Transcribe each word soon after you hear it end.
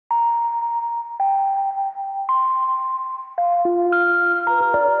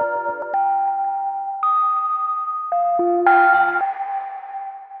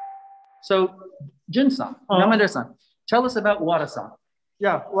So, Jin-san, Yamada-san, tell us about Wada-san.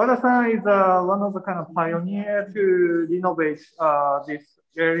 Yeah, Wada-san is one of the kind of pioneers to renovate this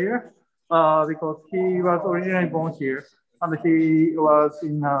area because he was originally born here and he was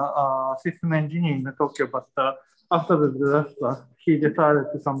in system engineering in Tokyo, but after the disaster, he decided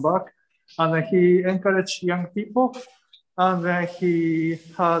to come back and he encouraged young people and he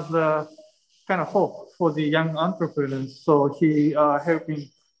has kind of hope for the young entrepreneurs. So he helping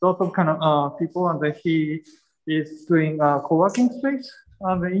lots of kind of people and he is doing co-working space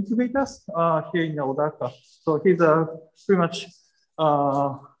and the incubators here in Odaka. So he's pretty much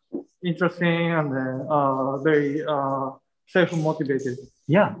interesting and very self-motivated.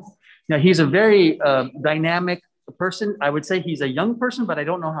 Yeah. Now, he's a very dynamic person. I would say he's a young person, but I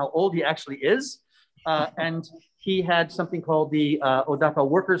don't know how old he actually is. And he had something called the Odaka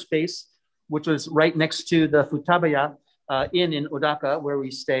Worker Space, which was right next to the Futabaya Inn in Odaka, where we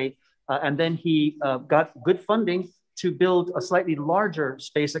stay. And then he got good funding to build a slightly larger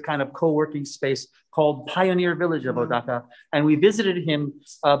space, a kind of co-working space called Pioneer Village of Odaka. And we visited him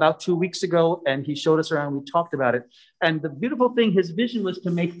about 2 weeks ago, and he showed us around, we talked about it. And the beautiful thing, his vision was to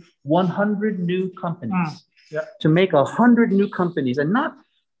make 100 new companies, to make 100 new companies, and not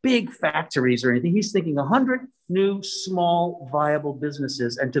big factories or anything. He's thinking 100 new, small, viable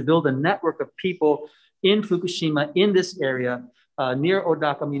businesses, and to build a network of people in Fukushima, in this area, near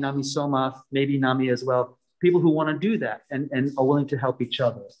Odaka, Minamisoma, maybe Nami as well, people who want to do that and are willing to help each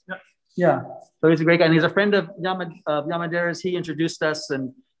other. Yeah. So he's a great guy. And he's a friend of Yamadera's. He introduced us,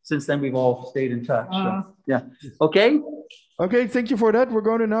 and since then we've all stayed in touch. So, yeah. Okay. Okay, thank you for that. We're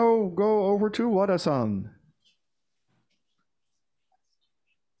going to now go over to Wada-san.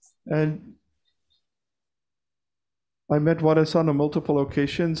 And I met Wada-san on multiple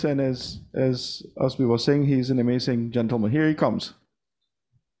occasions, and as Azby was saying, he's an amazing gentleman. Here he comes.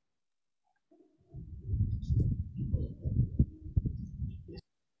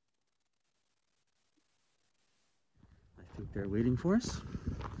 I think they're waiting for us.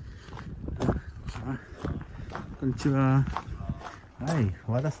 Konnichiwa. Hi,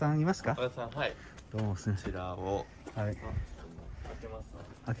 Wada-san いますか? Wada-san, はい。どうもすみません。こちらを、はい。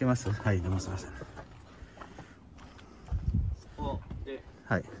開けます。はい、どうもすみません。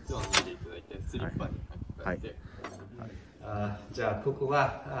はい。はい。じゃあここ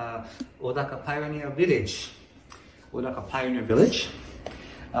はOdaka Pioneer Village. Odaka Pioneer Village.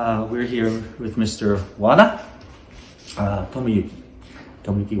 We're here with Mr. Wada,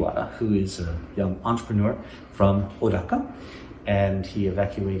 Tomoyuki Wada, who is a young entrepreneur from Odaka, and he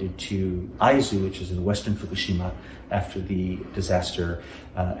evacuated to Aizu, which is in western Fukushima, after the disaster,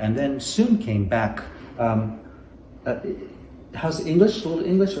 and then soon came back. How's English? A little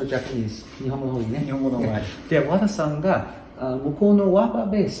English or Japanese? 日本語の方にね。日本語の方に。で、和田さんが向こうのワーバー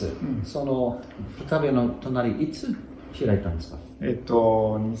ベース、その二部の隣、いつ開いたんですか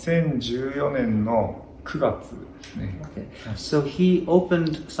？2014年の9月ですね。Okay. So he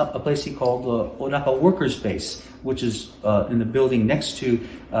opened a place he called the Odaka Worker Space, which is in the building next to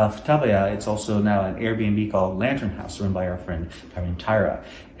Futabaya. It's also now an Airbnb called Lantern House, run by our friend Karen Taira.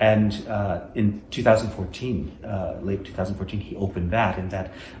 And in 2014, late 2014, he opened that, and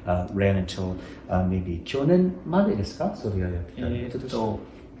that ran until maybe 去年までですか？それをやってた。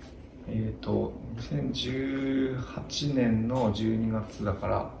2018年の12月だか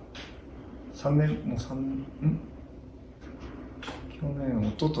ら3年もう3去年一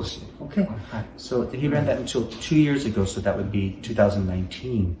昨年 Okay. So he ran that until 2 years ago, so that would be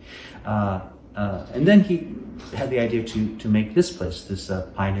 2019. And then he had the idea to make this place, this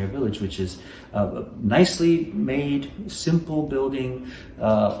Pioneer Village, which is nicely made, simple building,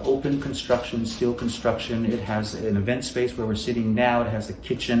 open construction, steel construction. It has an event space where we're sitting now. It has a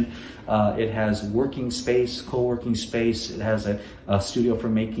kitchen. It has working space, co-working space. It has a studio for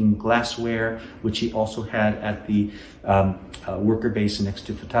making glassware, which he also had at the worker base next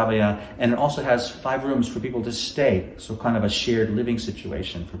to Futabaya. And it also has 5 rooms for people to stay. So kind of a shared living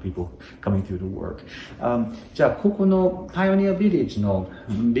situation for people coming through to work. じゃあ、ここのパイオニアビレッジの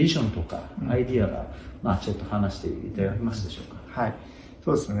ビジョンとかアイディアが、ちょっと話していただけますでしょうか。はい。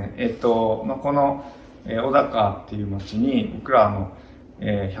そうですね。この小高っていう町に僕ら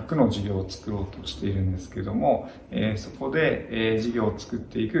100の事業を作ろうとしているんですけども、そこで事業を作っ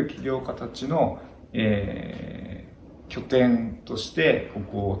ていく起業家たちの拠点としてこ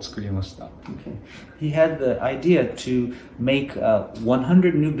こを作りました。Okay. He had the idea to make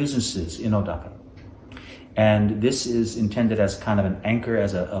 100 new businesses in Odaka. And this is intended as kind of an anchor,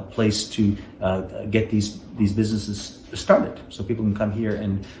 as a place to get these businesses started. So people can come here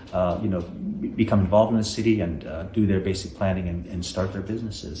and become involved in the city and do their basic planning and start their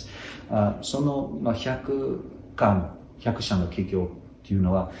businesses. その、100社の起業っていう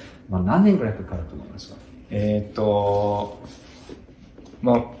のは、何年ぐらいかかると思いますか？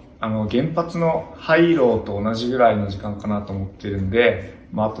原発の廃炉と同じぐらいの時間かなと思ってるんで、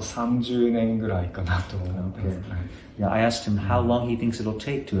あと30年ぐらいかなと思ってます。Yeah, I asked him how long he thinks it'll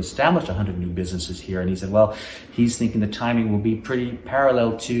take to establish 100 new businesses here, and he said, well, he's thinking the timing will be pretty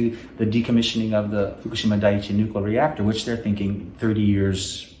parallel to the decommissioning of the Fukushima Daiichi nuclear reactor, which they're thinking 30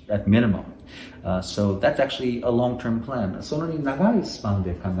 years at minimum. So that's actually a long-term plan. その長いスパン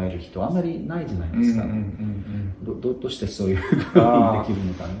で考える人はあまりないじゃないですか。どうしてそういうふうにできる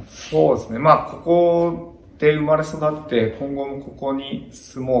のかな。そうですね。ここで生まれ育って今後もここに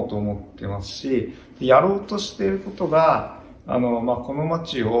住もうと思ってますし、やろうとしていることがこの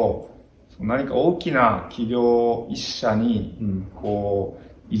町を何か大きな企業一社に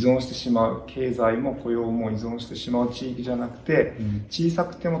依存してしまう、経済も雇用も依存してしまう地域じゃなくて、小さ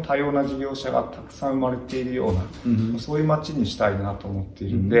くても多様な事業者がたくさん生まれているような、そういう町にしたいなと思ってい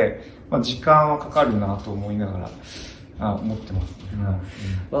るんで、時間はかかるなと思いながら。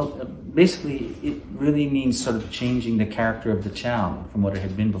Well, basically, it really means sort of changing the character of the town from what it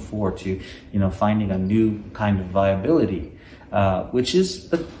had been before to, finding a new kind of viability, which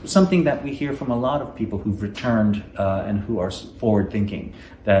is something that we hear from a lot of people who've returned and who are forward-thinking,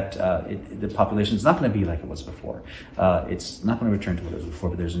 that the population is not going to be like it was before. It's not going to return to what it was before,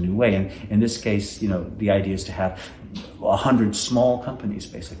 but there's a new way. And in this case, the idea is to have 100 small companies,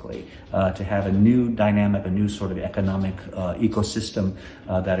 basically, to have a new dynamic, a new sort of economic ecosystem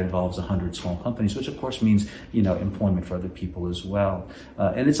that involves 100 small companies, which of course means, employment for other people as well.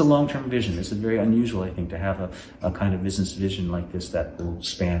 And it's a long-term vision. It's a very unusual, I think, to have a kind of business vision like this that will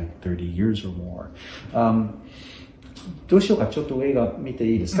span 30 years or more. どうしようか、ちょっと映画見て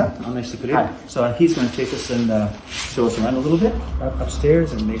いいですか？案内してくれる？ So he's going to take us and show us around a little bit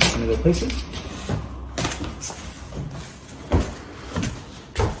upstairs and maybe some other places.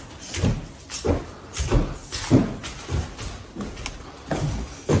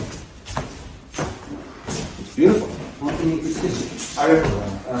 Beautiful.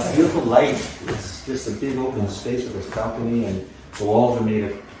 Beautiful light. It's just a big open space with this balcony, and the walls are made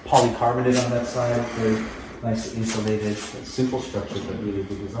of polycarbonate on that side. Very nice insulated, simple structure, but really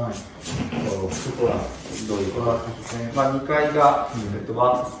good design. So, 2階が、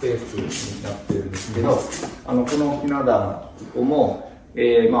ワークスペースになってるんですけど、このひな壇も、み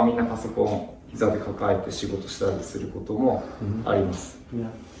んなパソコン膝で抱えて仕事したりすることもあります。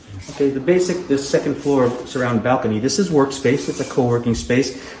Okay, the second floor surround balcony. This is workspace. It's a co-working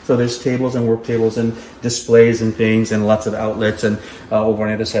space. So there's tables and work tables and displays and things and lots of outlets. And over on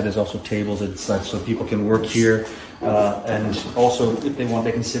the other side, there's also tables and such, so people can work here. And also, if they want,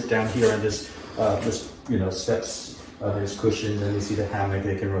 they can sit down here on this steps. There's cushions, and you see the hammock.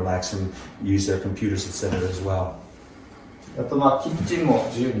 They can relax and use their computers, etc. as well. あとキッチンも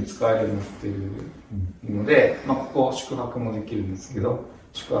自由に使えるようになっているので、ここ宿泊もできるんですけど、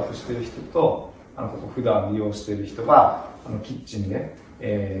宿泊している人とここ普段利用している人がキッチンで、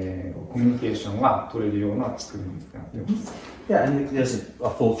コミュニケーションが取れるような作りになっています。Yeah, and there's a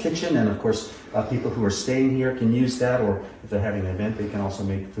full kitchen, and of course, people who are staying here can use that, or if they're having an event, they can also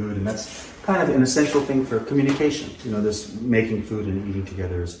make food, and that's kind of an essential thing for communication. This making food and eating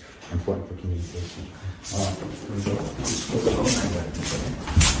together is important for communication.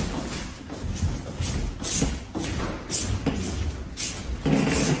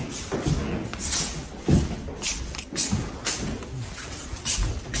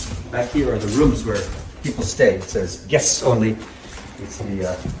 Back here are the rooms where people stay. It says guests only. It's the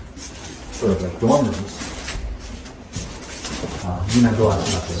sort of like dorm rooms.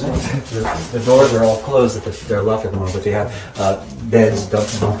 The doors are all closed. They're locked at the moment, but they have beds,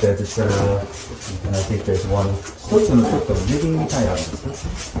 bunk beds, etc. And I think there's one.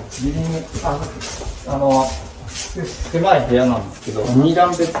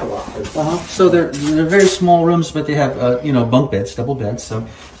 So they're very small rooms, but they have bunk beds, double beds. So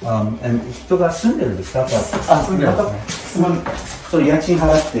and 人が住んでるんですか？住んでるんですね。そう家賃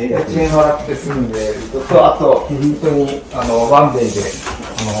払って住んでいると、あと本当にワンデーで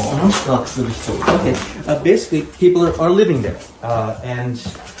宿泊する人。Okay, basically people are living there, and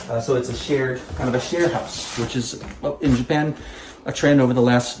so it's a shared house, which is in Japan a trend over the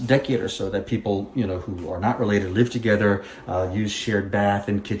last decade or so, that people who are not related live together, use shared bath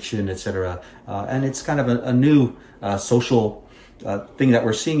and kitchen, etc. And it's kind of a new social thing that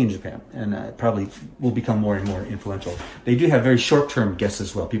we're seeing in Japan, and probably will become more and more influential. They do have very short-term guests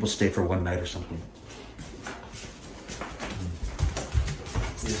as well. People stay for one night or something.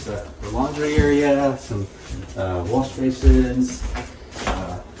 Here's the laundry area, some wash basins,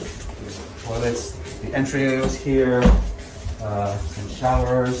 toilets. The entry area was here, some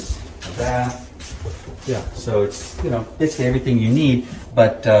showers, a bath. Yeah, so it's, basically everything you need,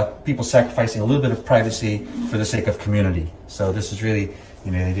 but people sacrificing a little bit of privacy for the sake of community. So this is really,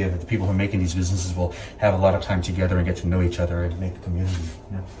 the idea that the people who are making these businesses will have a lot of time together and get to know each other and make a community.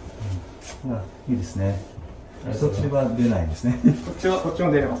 Yeah. いいですね。そっちは出ないですね。こっち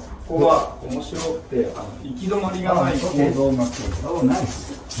も出れます。ここは面白くて、行き止まりがない構造になっている。Oh,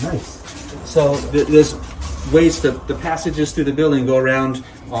 nice. So there's ways the passages through the building go around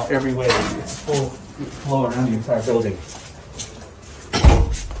every way. It's full flow around the entire building.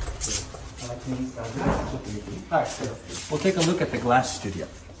 We'll take a look at the glass studio.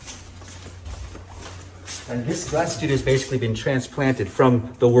 And this glass studio has basically been transplanted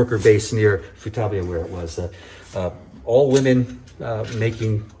from the worker base near Futaba, where it was. All women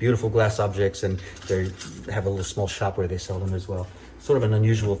making beautiful glass objects, and they have a little small shop where they sell them as well. Sort of an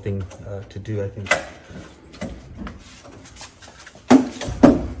unusual thing to do, I think.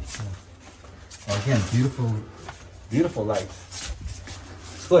 Again, beautiful light.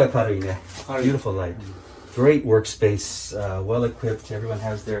 Beautiful light. Great workspace, well equipped. Everyone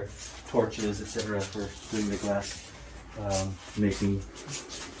has their torches, etc. for doing the glass, making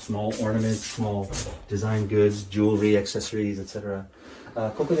small ornaments, small design goods, jewelry, accessories, etc.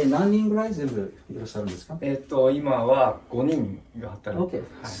 ここで何人ぐらい全部いらっしゃるんですか？今は5人が働いてい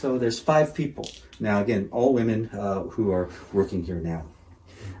ます。Okay, so there's 5 people. Now again, all women who are working here now.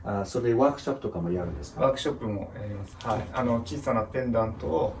 それでワークショップとかもやるんですか？ワークショップもやります。はい。小さなペンダント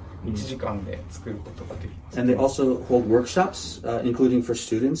を1時間で作ることができます。And they also hold workshops, including for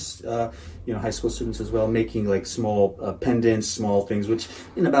students, high school students as well, making like small pendants, small things, which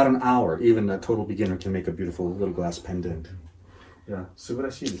in about an hour, even a total beginner can make a beautiful little glass pendant. Yeah, 素晴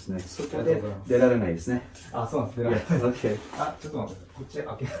らしいですね。そこで出られないですね。あ、そうなんです。出られない。Okay. ちょっと待って、こっち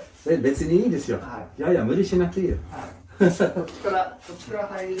開け。別にいいですよ。はい。いやいや、無理しなくていいよ。はい。こっちから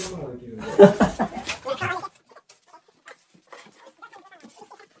入ることもできるんで。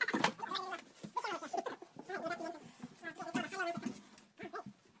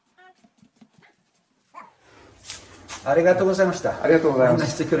ありがとうございました。ありがとうございま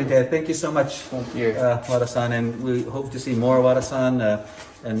す。Nice to meet you. Thank you so much, Thank you. Wada-san, and we hope to see more Wada-san.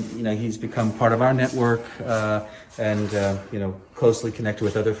 And he's become part of our network, and closely connected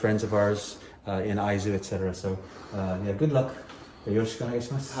with other friends of ours in Aizu, etc. So, good luck. よろしくお願い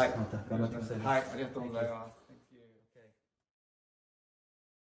します。はい。また頑張ってください。はい、ありがとうございます。